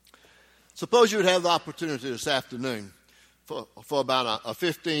Suppose you would have the opportunity this afternoon for about a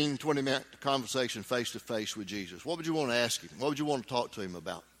 15, 20-minute conversation face-to-face with Jesus. What would you want to ask him? What would you want to talk to him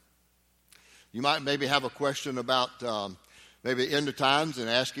about? You might maybe have a question about maybe end of times and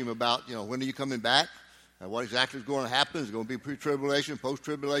ask him about, when are you coming back? And what exactly is going to happen? Is it going to be pre-tribulation,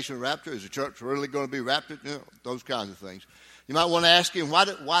 post-tribulation rapture? Is the church really going to be raptured? Those kinds of things. You might want to ask him, why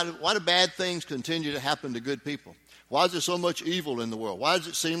do bad things continue to happen to good people? Why is there so much evil in the world? Why does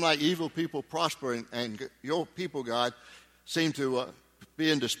it seem like evil people prosper and your people, God, seem to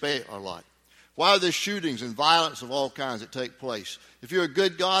be in despair a lot? Why are there shootings and violence of all kinds that take place? If you're a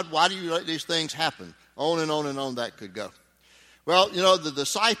good God, why do you let these things happen? On and on and on that could go. Well, the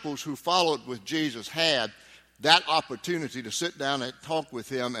disciples who followed with Jesus had that opportunity to sit down and talk with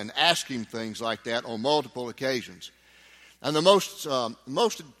him and ask him things like that on multiple occasions. And the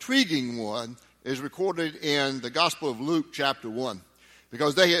most intriguing one is recorded in the Gospel of Luke chapter 1.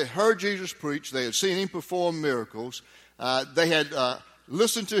 Because they had heard Jesus preach, they had seen him perform miracles, they had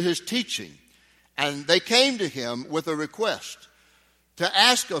listened to his teaching, and they came to him with a request to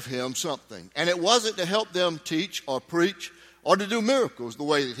ask of him something. And it wasn't to help them teach or preach or to do miracles the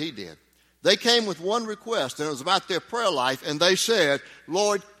way that he did. They came with one request, and it was about their prayer life, and they said,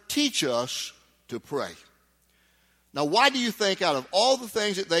 Lord, teach us to pray. Now, why do you think out of all the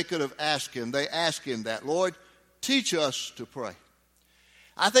things that they could have asked him, they asked him that, Lord, teach us to pray?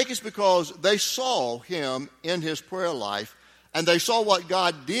 I think it's because they saw him in his prayer life, and they saw what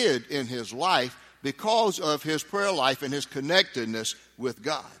God did in his life because of his prayer life and his connectedness with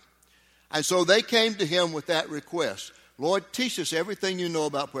God. And so they came to him with that request. Lord, teach us everything you know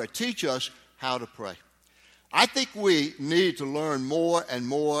about prayer. Teach us how to pray. I think we need to learn more and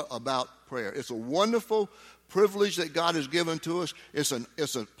more about prayer. It's a wonderful privilege that God has given to us. It's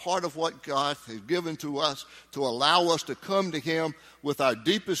a part of what God has given to us to allow us to come to him with our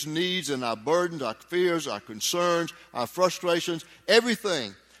deepest needs and our burdens, our fears, our concerns, our frustrations,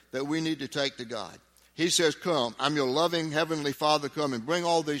 everything that we need to take to God. He says, come, I'm your loving heavenly Father, come and bring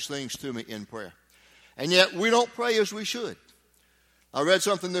all these things to me in prayer. And yet we don't pray as we should. I read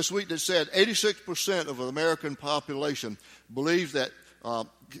something this week that said 86% of the American population believes that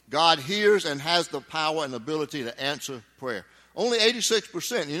God hears and has the power and ability to answer prayer. Only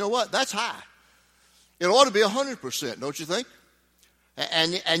 86%. You know what? That's high. It ought to be 100%, don't you think?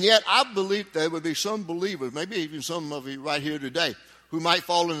 And yet I believe there would be some believers, maybe even some of you right here today, who might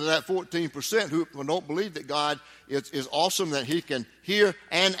fall into that 14% who don't believe that God is awesome, that he can hear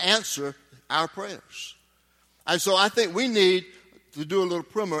and answer our prayers. And so I think we need to do a little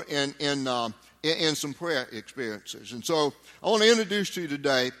primer in some prayer experiences. And so I want to introduce to you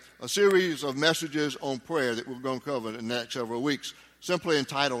today a series of messages on prayer that we're going to cover in the next several weeks, simply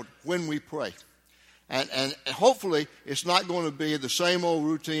entitled, When We Pray. And hopefully it's not going to be the same old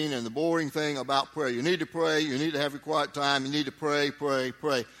routine and the boring thing about prayer. You need to pray, you need to have your quiet time, you need to pray, pray,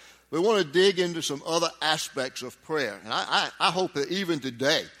 pray. We want to dig into some other aspects of prayer. And I hope that even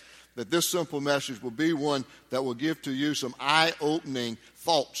today, that this simple message will be one that will give to you some eye-opening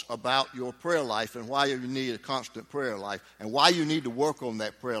thoughts about your prayer life and why you need a constant prayer life and why you need to work on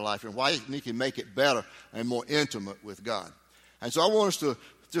that prayer life and why you can make it better and more intimate with God. And so I want us to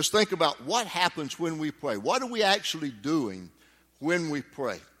just think about what happens when we pray. What are we actually doing when we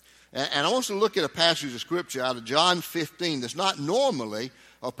pray? And I want us to look at a passage of Scripture out of John 15 that's not normally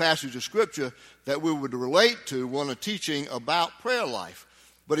a passage of Scripture that we would relate to when a teaching about prayer life.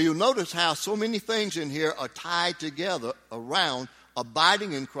 But you'll notice how so many things in here are tied together around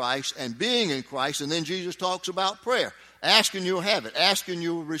abiding in Christ and being in Christ. And then Jesus talks about prayer. Asking you'll have it. Asking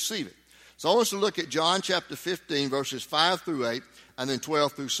you'll receive it. So I want us to look at John chapter 15, verses 5 through 8, and then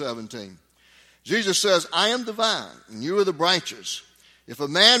 12 through 17. Jesus says, I am the vine, and you are the branches. If a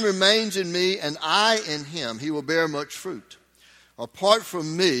man remains in me and I in him, he will bear much fruit. Apart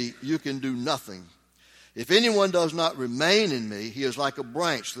from me, you can do nothing. If anyone does not remain in me, he is like a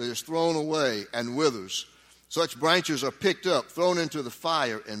branch that is thrown away and withers. Such branches are picked up, thrown into the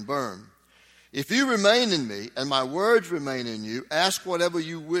fire, and burned. If you remain in me, and my words remain in you, ask whatever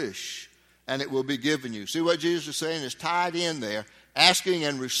you wish, and it will be given you. See what Jesus is saying is tied in there, asking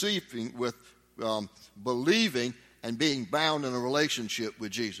and receiving with believing and being bound in a relationship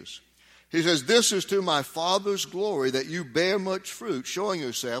with Jesus. He says, this is to my Father's glory that you bear much fruit, showing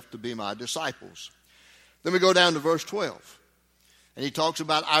yourself to be my disciples. Then we go down to verse 12. And he talks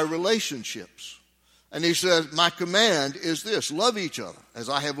about our relationships. And he says, my command is this, love each other as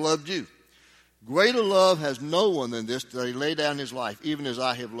I have loved you. Greater love has no one than this, that he lay down his life, even as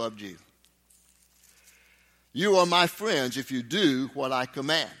I have loved you. You are my friends if you do what I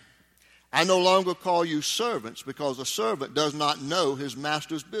command. I no longer call you servants because a servant does not know his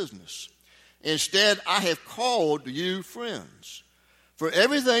master's business. Instead, I have called you friends. For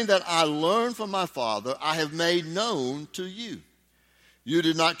everything that I learned from my Father, I have made known to you. You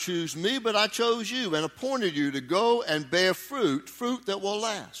did not choose me, but I chose you and appointed you to go and bear fruit that will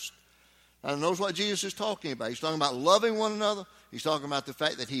last. Now, notice what Jesus is talking about. He's talking about loving one another. He's talking about the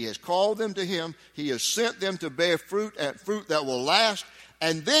fact that he has called them to him. He has sent them to bear fruit that will last.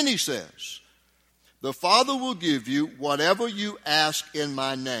 And then he says, the Father will give you whatever you ask in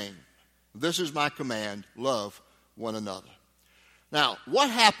my name. This is my command, love one another. Now, what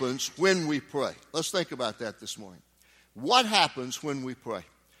happens when we pray? Let's think about that this morning. What happens when we pray?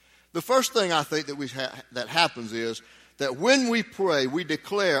 The first thing I think that happens is that when we pray, we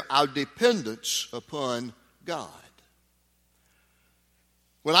declare our dependence upon God.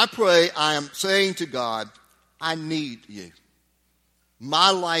 When I pray, I am saying to God, I need you.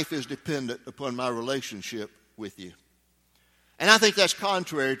 My life is dependent upon my relationship with you. And I think that's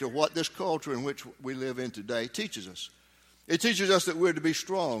contrary to what this culture in which we live in today teaches us. It teaches us that we're to be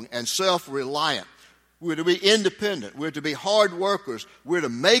strong and self-reliant. We're to be independent. We're to be hard workers. We're to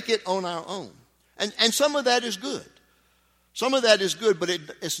make it on our own. And some of that is good. Some of that is good, but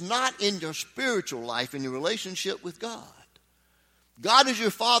it's not in your spiritual life, in your relationship with God. God is your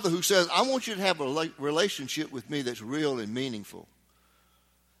Father who says, I want you to have a relationship with me that's real and meaningful.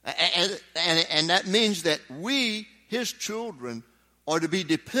 And that means that we, his children, are to be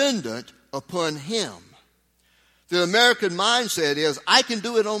dependent upon him. The American mindset is, I can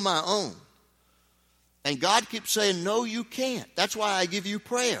do it on my own. And God keeps saying, no, you can't. That's why I give you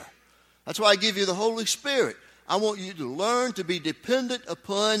prayer. That's why I give you the Holy Spirit. I want you to learn to be dependent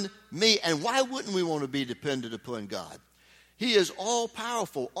upon me. And why wouldn't we want to be dependent upon God? He is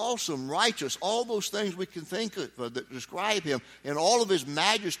all-powerful, awesome, righteous, all those things we can think of that describe him in all of his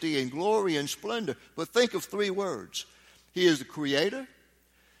majesty and glory and splendor. But think of three words. He is the Creator,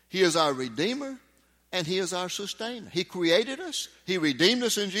 he is our Redeemer, and he is our Sustainer. He created us, he redeemed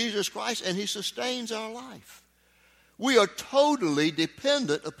us in Jesus Christ, and he sustains our life. We are totally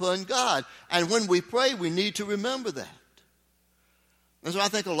dependent upon God. And when we pray, we need to remember that. And so I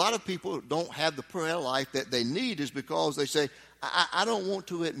think a lot of people don't have the prayer life that they need is because they say, I don't want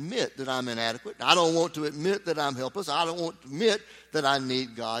to admit that I'm inadequate. I don't want to admit that I'm helpless. I don't want to admit that I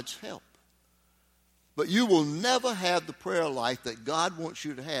need God's help. But you will never have the prayer life that God wants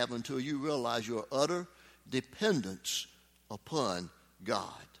you to have until you realize your utter dependence upon God.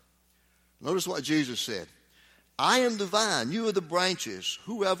 Notice what Jesus said. I am the vine, you are the branches.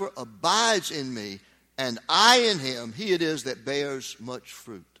 Whoever abides in me, and I in him, he it is that bears much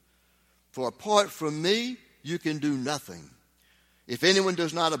fruit. For apart from me, you can do nothing. If anyone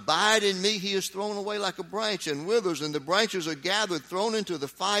does not abide in me, he is thrown away like a branch and withers, and the branches are gathered, thrown into the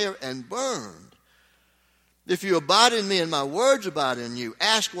fire, and burned. If you abide in me and my words abide in you,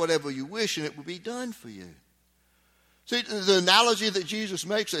 ask whatever you wish, and it will be done for you. See, the analogy that Jesus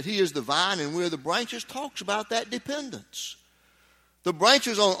makes that he is the vine and we're the branches talks about that dependence. The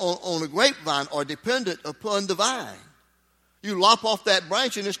branches on a grapevine are dependent upon the vine. You lop off that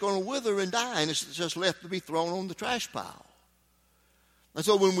branch and it's going to wither and die, and it's just left to be thrown on the trash pile. And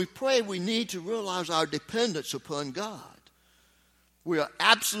so when we pray, we need to realize our dependence upon God. We are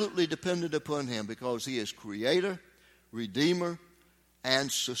absolutely dependent upon him because he is Creator, Redeemer,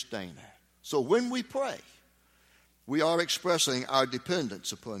 and Sustainer. So when we pray, we are expressing our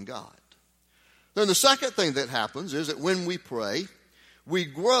dependence upon God. Then the second thing that happens is that when we pray, we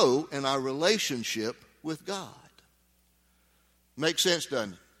grow in our relationship with God. Makes sense,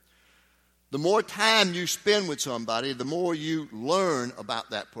 doesn't it? The more time you spend with somebody, the more you learn about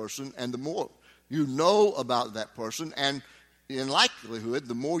that person, and the more you know about that person, and in likelihood,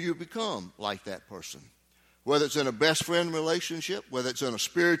 the more you become like that person. Whether it's in a best friend relationship, whether it's in a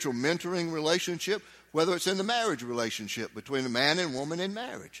spiritual mentoring relationship, whether it's in the marriage relationship between a man and woman in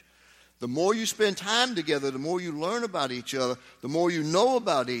marriage. The more you spend time together, the more you learn about each other, the more you know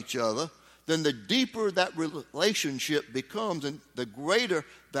about each other, then the deeper that relationship becomes, and the greater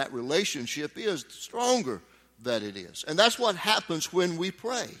that relationship is, the stronger that it is. And that's what happens when we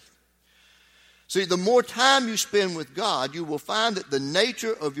pray. See, the more time you spend with God, you will find that the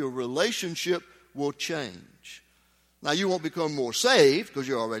nature of your relationship will change. Now, you won't become more saved because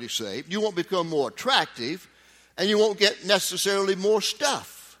you're already saved. You won't become more attractive, and you won't get necessarily more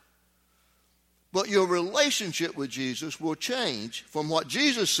stuff. But your relationship with Jesus will change from what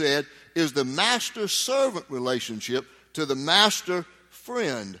Jesus said is the master-servant relationship to the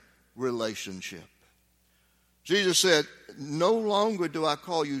master-friend relationship. Jesus said, no longer do I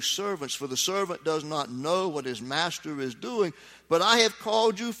call you servants, for the servant does not know what his master is doing, but I have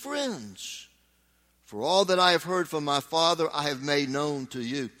called you friends. For all that I have heard from my Father, I have made known to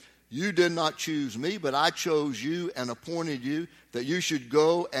you. You did not choose me, but I chose you and appointed you that you should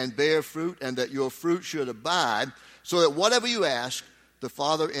go and bear fruit and that your fruit should abide, so that whatever you ask the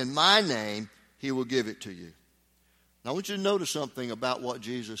Father in my name, he will give it to you. Now I want you to notice something about what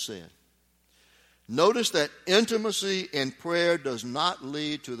Jesus said. Notice that intimacy in prayer does not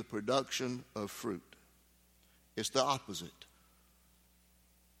lead to the production of fruit. It's the opposite.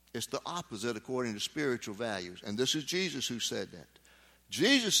 It's the opposite according to spiritual values. And this is Jesus who said that.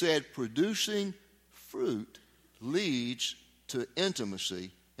 Jesus said producing fruit leads to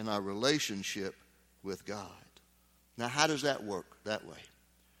intimacy in our relationship with God. Now, how does that work that way?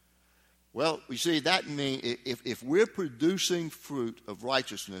 Well, you see, that means if we're producing fruit of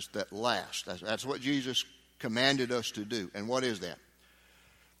righteousness that lasts, that's what Jesus commanded us to do. And what is that?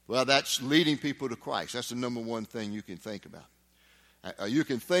 Well, that's leading people to Christ. That's the number one thing you can think about. You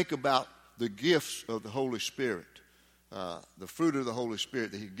can think about the gifts of the Holy Spirit, the fruit of the Holy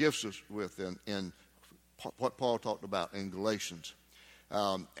Spirit that he gifts us with in what Paul talked about in Galatians.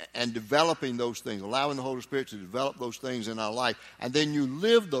 And developing those things, allowing the Holy Spirit to develop those things in our life. And then you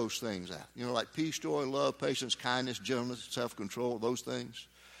live those things out. You know, like peace, joy, love, patience, kindness, gentleness, self-control, those things.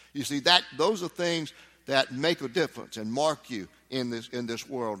 You see, those are things that make a difference and mark you in this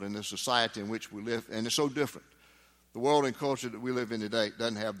world, in this society in which we live. And it's so different. The world and culture that we live in today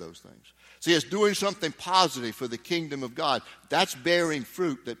doesn't have those things. See, it's doing something positive for the kingdom of God. That's bearing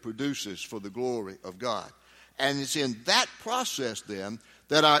fruit that produces for the glory of God. And it's in that process, then,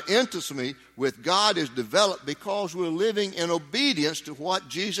 that our intimacy with God is developed because we're living in obedience to what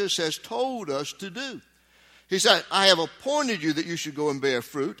Jesus has told us to do. He said, I have appointed you that you should go and bear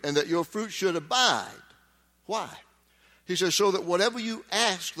fruit and that your fruit should abide. Why? He says, so that whatever you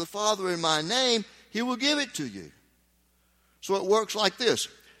ask the Father in my name, he will give it to you. So it works like this.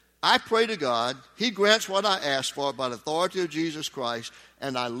 I pray to God, he grants what I ask for by the authority of Jesus Christ,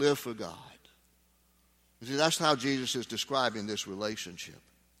 and I live for God. You see, that's how Jesus is describing this relationship.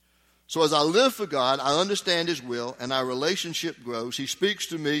 So as I live for God, I understand his will, and our relationship grows. He speaks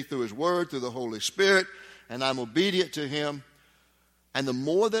to me through his word, through the Holy Spirit, and I'm obedient to him. And the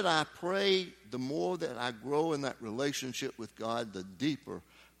more that I pray, the more that I grow in that relationship with God, the deeper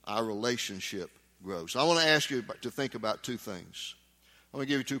our relationship grows. So I want to ask you to think about two things. I want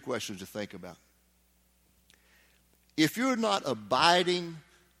to give you two questions to think about. If you're not abiding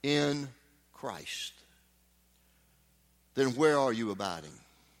in Christ, then where are you abiding?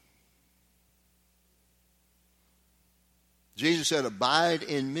 Jesus said, abide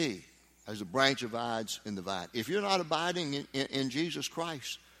in me as a branch abides in the vine. If you're not abiding in Jesus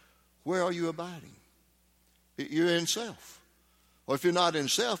Christ, where are you abiding? You're in self. Or if you're not in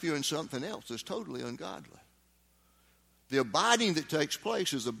self, you're in something else that's totally ungodly. The abiding that takes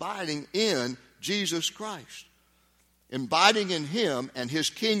place is abiding in Jesus Christ. Abiding in him and his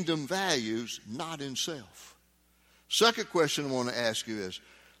kingdom values, not in self. Second question I want to ask you is,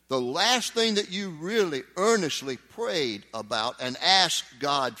 the last thing that you really earnestly prayed about and asked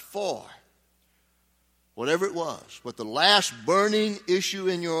God for, whatever it was, but the last burning issue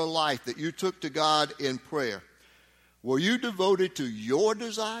in your life that you took to God in prayer, were you devoted to your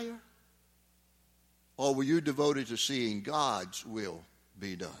desire, or were you devoted to seeing God's will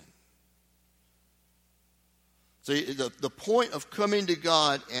be done? See, the point of coming to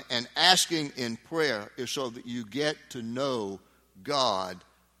God and asking in prayer is so that you get to know God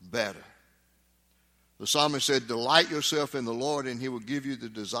better. The psalmist said, delight yourself in the Lord and he will give you the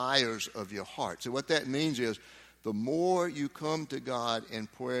desires of your heart. So what that means is the more you come to God in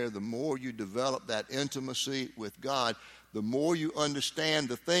prayer, the more you develop that intimacy with God, the more you understand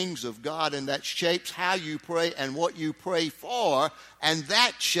the things of God, and that shapes how you pray and what you pray for, and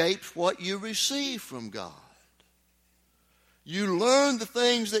that shapes what you receive from God. You learn the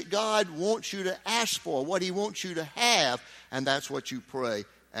things that God wants you to ask for, what he wants you to have, and that's what you pray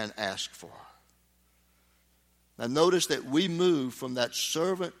and ask for. Now notice that we move from that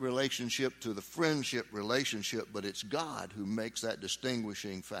servant relationship to the friendship relationship, but it's God who makes that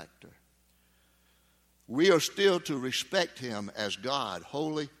distinguishing factor. We are still to respect him as God,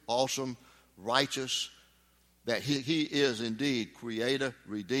 holy, awesome, righteous, that he is indeed creator,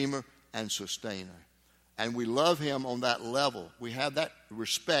 redeemer, and sustainer. And we love him on that level. We have that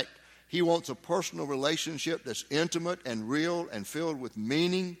respect. He wants a personal relationship that's intimate and real and filled with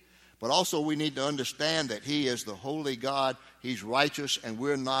meaning. But also we need to understand that he is the holy God. He's righteous, and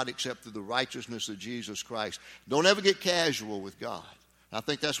we're not except through the righteousness of Jesus Christ. Don't ever get casual with God. I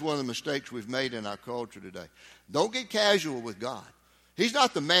think that's one of the mistakes we've made in our culture today. Don't get casual with God. He's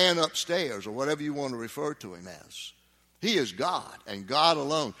not the man upstairs or whatever you want to refer to him as. He is God and God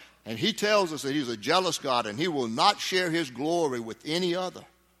alone. And he tells us that he's a jealous God and he will not share his glory with any other.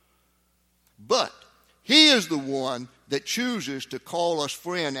 But he is the one that chooses to call us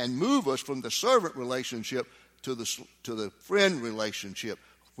friend and move us from the servant relationship to the friend relationship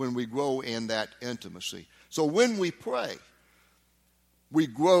when we grow in that intimacy. So when we pray, we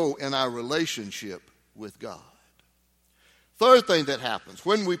grow in our relationship with God. Third thing that happens,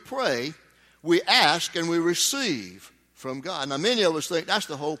 when we pray, we ask and we receive from God. Now, many of us think that's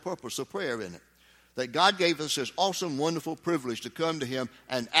the whole purpose of prayer, isn't it? That God gave us this awesome, wonderful privilege to come to him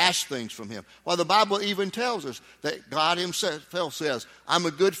and ask things from him. Well, the Bible even tells us that God himself says, I'm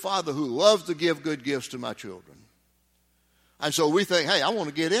a good father who loves to give good gifts to my children. And so we think, hey, I want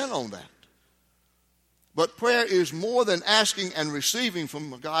to get in on that. But prayer is more than asking and receiving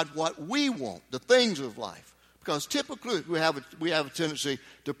from God what we want, the things of life. Because typically we have a tendency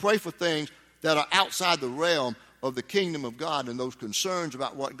to pray for things that are outside the realm of the kingdom of God and those concerns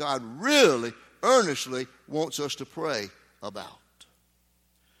about what God really earnestly wants us to pray about.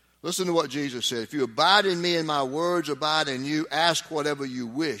 Listen to what Jesus said. If you abide in me and my words abide in you, ask whatever you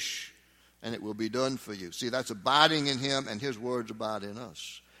wish, and it will be done for you. See, that's abiding in him, and his words abide in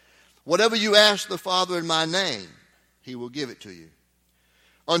us. Whatever you ask the Father in my name, he will give it to you.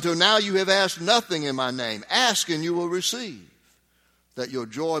 Until now you have asked nothing in my name. Ask and you will receive, that your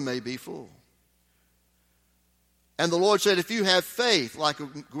joy may be full. And the Lord said, if you have faith like a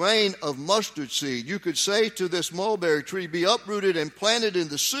grain of mustard seed, you could say to this mulberry tree, be uprooted and planted in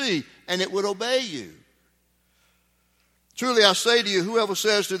the sea, and it would obey you. Truly I say to you, whoever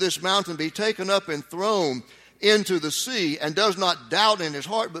says to this mountain, be taken up and thrown into the sea, and does not doubt in his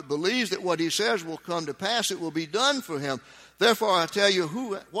heart, but believes that what he says will come to pass, it will be done for him. Therefore I tell you,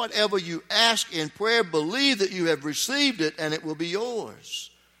 whatever you ask in prayer, believe that you have received it, and it will be yours.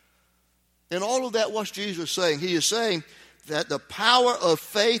 In all of that, what's Jesus saying? He is saying that the power of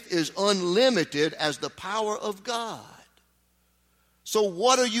faith is unlimited as the power of God. So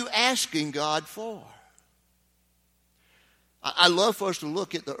what are you asking God for? I love for us to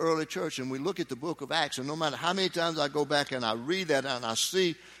look at the early church, and we look at the book of Acts, and no matter how many times I go back and I read that and I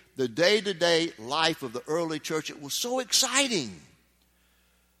see the day-to-day life of the early church, it was so exciting.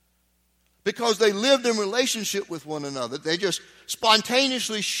 Because they lived in relationship with one another. They just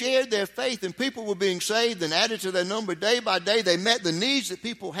spontaneously shared their faith, and people were being saved and added to their number day by day. They met the needs that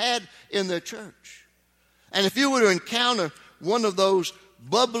people had in their church. And if you were to encounter one of those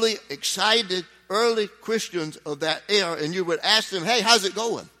bubbly, excited, early Christians of that era, and you would ask them, hey, how's it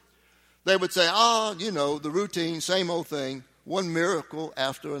going? They would say, the routine, same old thing, one miracle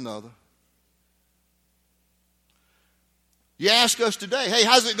after another. You ask us today, hey,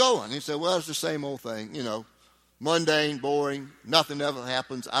 how's it going? He said, well, it's the same old thing, mundane, boring, nothing ever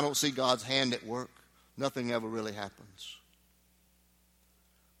happens. I don't see God's hand at work. Nothing ever really happens.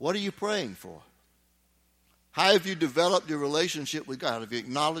 What are you praying for? How have you developed your relationship with God? Have you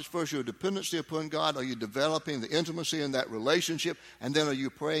acknowledged first your dependency upon God? Are you developing the intimacy in that relationship? And then are you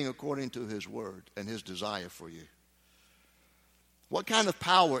praying according to his word and his desire for you? What kind of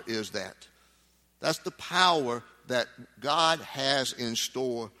power is that? That's the power that God has in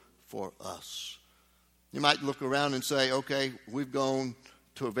store for us. You might look around and say, okay, we've gone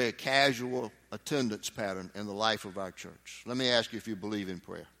to a very casual attendance pattern in the life of our church. Let me ask you if you believe in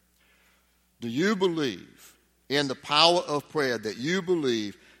prayer. Do you believe in the power of prayer, that you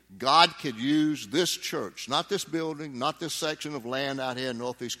believe God could use this church, not this building, not this section of land out here in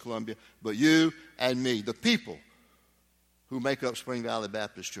Northeast Columbia, but you and me, the people who make up Spring Valley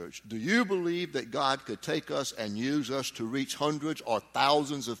Baptist Church? Do you believe that God could take us and use us to reach hundreds or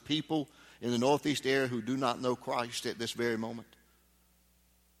thousands of people in the Northeast area who do not know Christ at this very moment?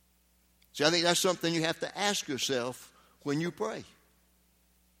 See, I think that's something you have to ask yourself when you pray.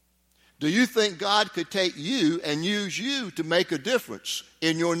 Do you think God could take you and use you to make a difference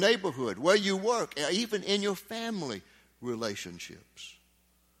in your neighborhood, where you work, even in your family relationships?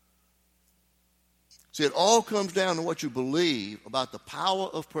 See, it all comes down to what you believe about the power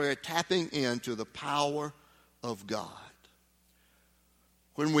of prayer, tapping into the power of God.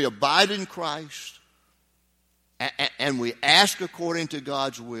 When we abide in Christ and we ask according to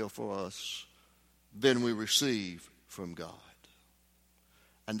God's will for us, then we receive from God.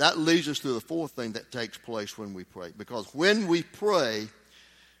 And that leads us to the fourth thing that takes place when we pray. Because when we pray,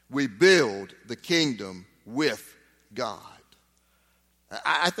 we build the kingdom with God.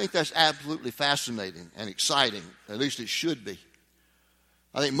 I think that's absolutely fascinating and exciting. At least it should be.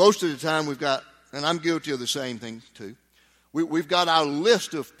 I think most of the time we've got, and I'm guilty of the same thing too, we've got our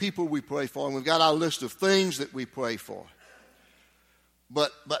list of people we pray for, and we've got our list of things that we pray for.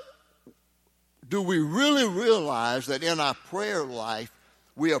 But do we really realize that in our prayer life,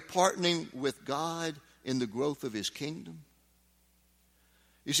 we are partnering with God in the growth of his kingdom?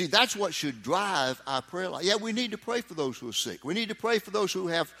 You see, that's what should drive our prayer life. Yeah, we need to pray for those who are sick. We need to pray for those who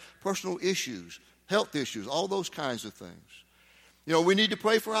have personal issues, health issues, all those kinds of things. You know, we need to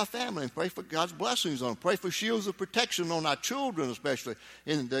pray for our family and pray for God's blessings on them. Pray for shields of protection on our children, especially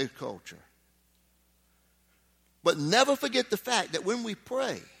in today's culture. But never forget the fact that when we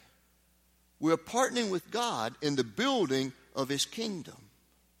pray, we're partnering with God in the building of His kingdom.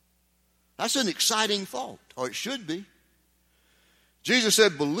 That's an exciting thought, or it should be. Jesus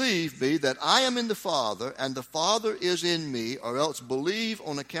said, believe me that I am in the Father and the Father is in me, or else believe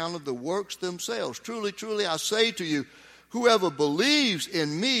on account of the works themselves. Truly, truly, I say to you, whoever believes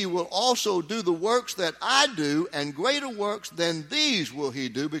in me will also do the works that I do, and greater works than these will he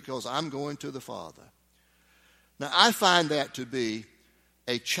do, because I'm going to the Father. Now, I find that to be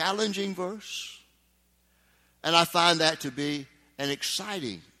a challenging verse, and I find that to be an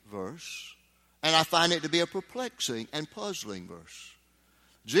exciting verse, and I find it to be a perplexing and puzzling verse.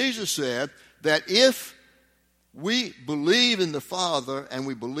 Jesus said that if we believe in the Father and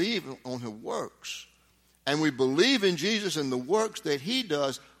we believe on His works, and we believe in Jesus and the works that He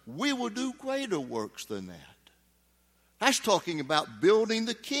does, we will do greater works than that. That's talking about building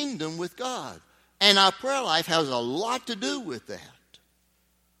the kingdom with God. And our prayer life has a lot to do with that.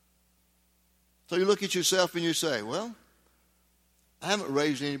 So you look at yourself and you say, well, I haven't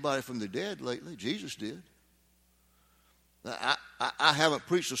raised anybody from the dead lately. Jesus did. I haven't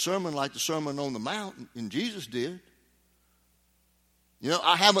preached a sermon like the Sermon on the Mount, and Jesus did. You know,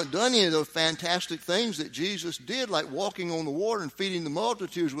 I haven't done any of those fantastic things that Jesus did, like walking on the water and feeding the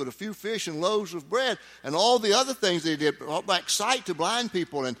multitudes with a few fish and loaves of bread, and all the other things they did, brought back sight to blind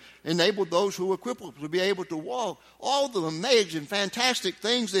people and enabled those who were crippled to be able to walk. All the amazing, fantastic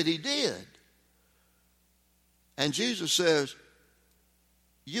things that He did. And Jesus says,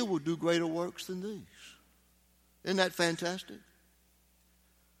 you will do greater works than these. Isn't that fantastic?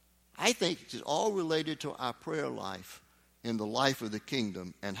 I think it's all related to our prayer life in the life of the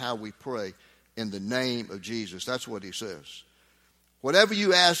kingdom and how we pray in the name of Jesus. That's what He says. Whatever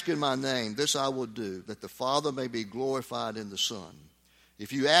you ask in my name, this I will do, that the Father may be glorified in the Son.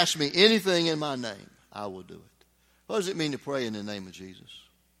 If you ask me anything in my name, I will do it. What does it mean to pray in the name of Jesus?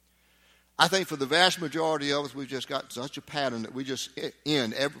 I think for the vast majority of us, we've just got such a pattern that we just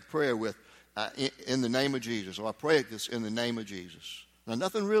end every prayer with, in the name of Jesus, or I pray this in the name of Jesus. Now,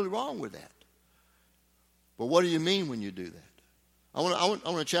 nothing really wrong with that. But what do you mean when you do that? I want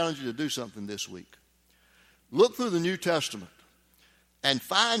to challenge you to do something this week. Look through the New Testament and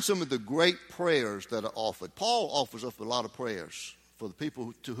find some of the great prayers that are offered. Paul offers up a lot of prayers for the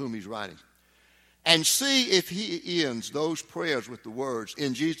people to whom he's writing. And see if he ends those prayers with the words,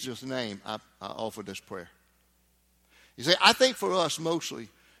 in Jesus' name, I offer this prayer. You see, I think for us mostly,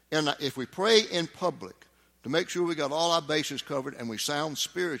 if we pray in public, to make sure we got all our bases covered and we sound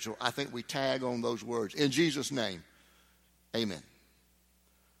spiritual, I think we tag on those words. In Jesus' name, amen.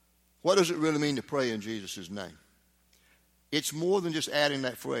 What does it really mean to pray in Jesus' name? It's more than just adding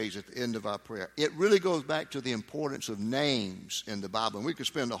that phrase at the end of our prayer. It really goes back to the importance of names in the Bible. And we could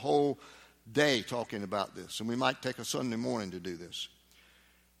spend a whole day talking about this, and we might take a Sunday morning to do this.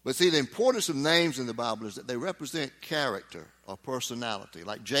 But see, the importance of names in the Bible is that they represent character or personality.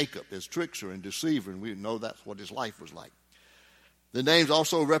 Like Jacob is trickster and deceiver, and we know that's what his life was like. The names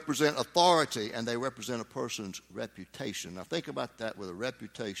also represent authority, and they represent a person's reputation. Now think about that with a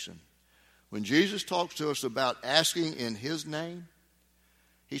reputation. When Jesus talks to us about asking in His name,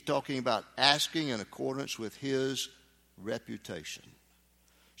 He's talking about asking in accordance with His reputation.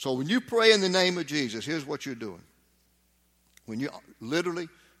 So when you pray in the name of Jesus, here's what you're doing. When you literally,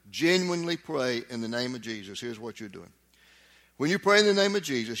 genuinely pray in the name of Jesus, here's what you're doing. When you pray in the name of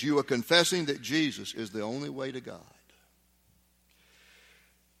Jesus, you are confessing that Jesus is the only way to God.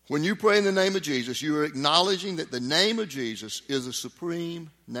 When you pray in the name of Jesus, you are acknowledging that the name of Jesus is the supreme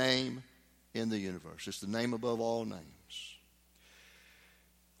name in the universe. It's the name above all names.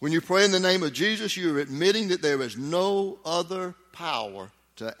 When you pray in the name of Jesus, you are admitting that there is no other power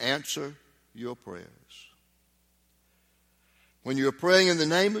to answer your prayers. When you're praying in the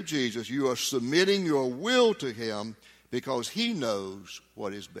name of Jesus, you are submitting your will to Him because He knows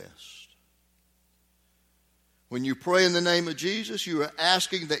what is best. When you pray in the name of Jesus, you are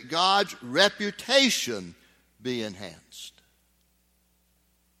asking that God's reputation be enhanced.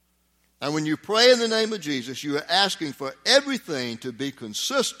 And when you pray in the name of Jesus, you are asking for everything to be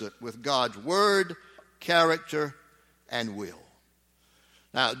consistent with God's word, character, and will.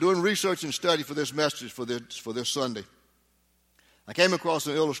 Now, doing research and study for this message for this Sunday, I came across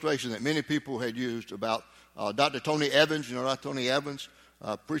an illustration that many people had used about Dr. Tony Evans. You know Dr. Tony Evans,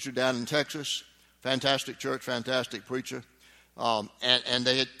 preacher down in Texas. Fantastic church, fantastic preacher. and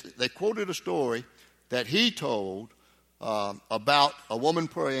they quoted a story that he told about a woman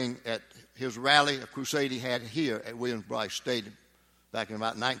praying at his rally, a crusade he had here at Williams-Brice Stadium back in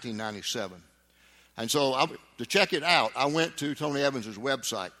about 1997. And so to check it out, I went to Tony Evans'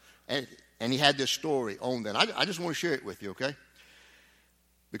 website, and he had this story on that. I just want to share it with you, okay?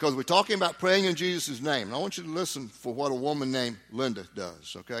 Because we're talking about praying in Jesus' name. And I want you to listen for what a woman named Linda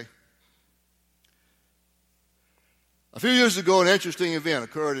does, okay? A few years ago, an interesting event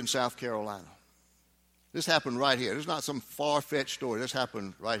occurred in South Carolina. This happened right here. This is not some far-fetched story. This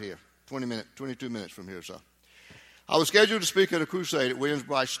happened right here, 22 minutes from here, so. I was scheduled to speak at a crusade at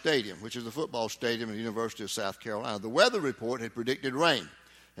Williams-Brice Stadium, which is a football stadium at the University of South Carolina. The weather report had predicted rain.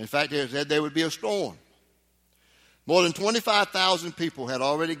 In fact, it said there would be a storm. More than 25,000 people had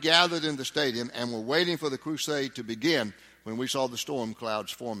already gathered in the stadium and were waiting for the crusade to begin when we saw the storm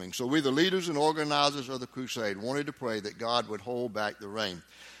clouds forming. So we, the leaders and organizers of the crusade, wanted to pray that God would hold back the rain.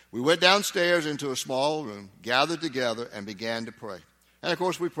 We went downstairs into a small room, gathered together, and began to pray. And, of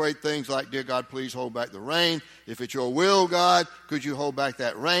course, we prayed things like, dear God, please hold back the rain. If it's your will, God, could you hold back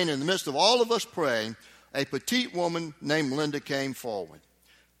that rain? In the midst of all of us praying, a petite woman named Linda came forward.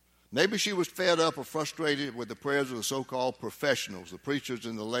 Maybe she was fed up or frustrated with the prayers of the so-called professionals, the preachers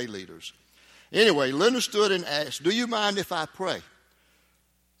and the lay leaders. Anyway, Linda stood and asked, do you mind if I pray?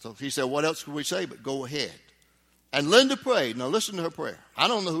 So he said, what else could we say but go ahead? And Linda prayed. Now listen to her prayer. I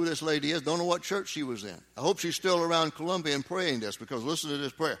don't know who this lady is. Don't know what church she was in. I hope she's still around Columbia and praying this, because listen to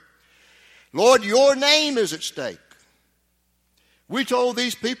this prayer. Lord, your name is at stake. We told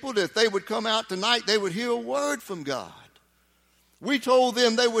these people that if they would come out tonight, they would hear a word from God. We told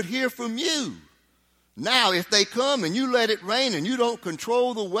them they would hear from you. Now, if they come and you let it rain and you don't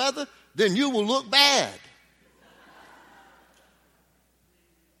control the weather, then you will look bad.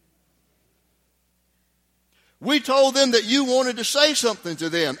 We told them that you wanted to say something to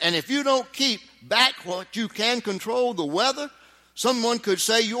them, and if you don't keep back what you can control, the weather, someone could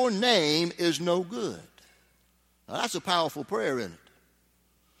say your name is no good. Now, that's a powerful prayer, isn't it?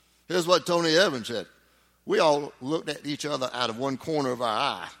 Here's what Tony Evans said. We all looked at each other out of one corner of our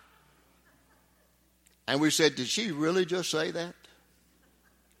eye, and we said, did she really just say that?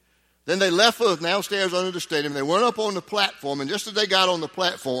 Then they left us downstairs under the stadium. They went up on the platform, and just as they got on the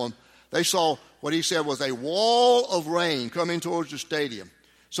platform, they saw what he said was a wall of rain coming towards the stadium.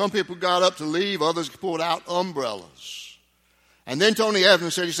 Some people got up to leave. Others pulled out umbrellas. And then Tony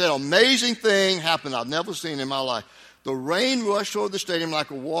Evans said, amazing thing happened I've never seen in my life. The rain rushed toward the stadium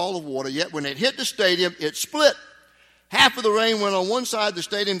like a wall of water, yet when it hit the stadium, it split. Half of the rain went on one side of the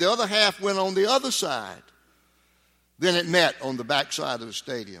stadium, the other half went on the other side. Then it met on the back side of the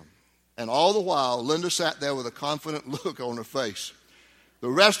stadium. And all the while, Linda sat there with a confident look on her face. The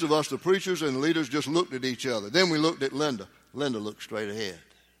rest of us, the preachers and the leaders, just looked at each other. Then we looked at Linda. Linda looked straight ahead.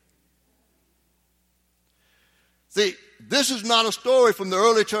 See, this is not a story from the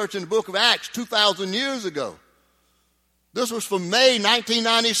early church in the book of Acts 2,000 years ago. This was from May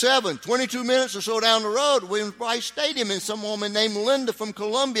 1997, 22 minutes or so down the road, Williams-Brice Stadium, and some woman named Linda from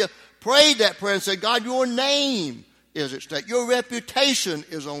Columbia prayed that prayer and said, God, your name is at stake. Your reputation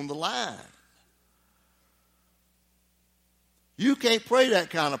is on the line. You can't pray that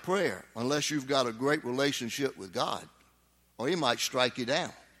kind of prayer unless you've got a great relationship with God, or He might strike you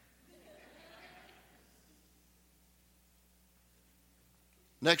down.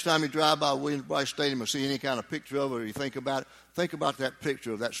 Next time you drive by Williams-Brice Stadium or see any kind of picture of it, or you think about that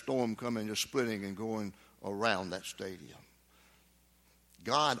picture of that storm coming, just splitting and going around that stadium.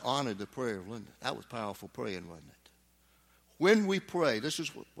 God honored the prayer of Linda. That was powerful praying, wasn't it? When we pray, this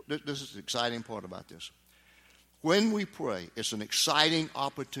is the exciting part about this. When we pray, it's an exciting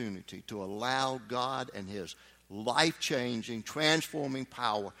opportunity to allow God and His life-changing, transforming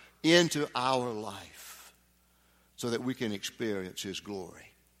power into our life so that we can experience His glory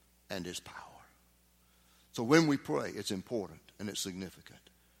and His power. So when we pray, it's important and it's significant,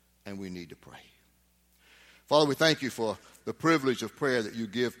 and we need to pray. Father, we thank you for the privilege of prayer that you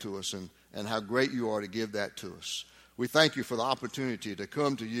give to us and how great you are to give that to us. We thank you for the opportunity to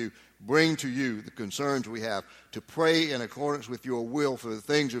come to you, bring to you the concerns we have, to pray in accordance with your will for the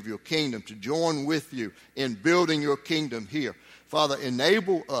things of your kingdom, to join with you in building your kingdom here. Father,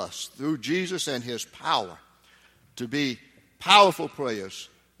 enable us through Jesus and His power to be powerful prayers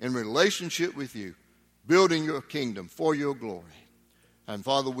in relationship with you, building your kingdom for your glory. And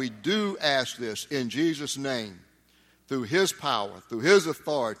Father, we do ask this in Jesus' name, through His power, through His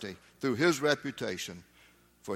authority, through His reputation.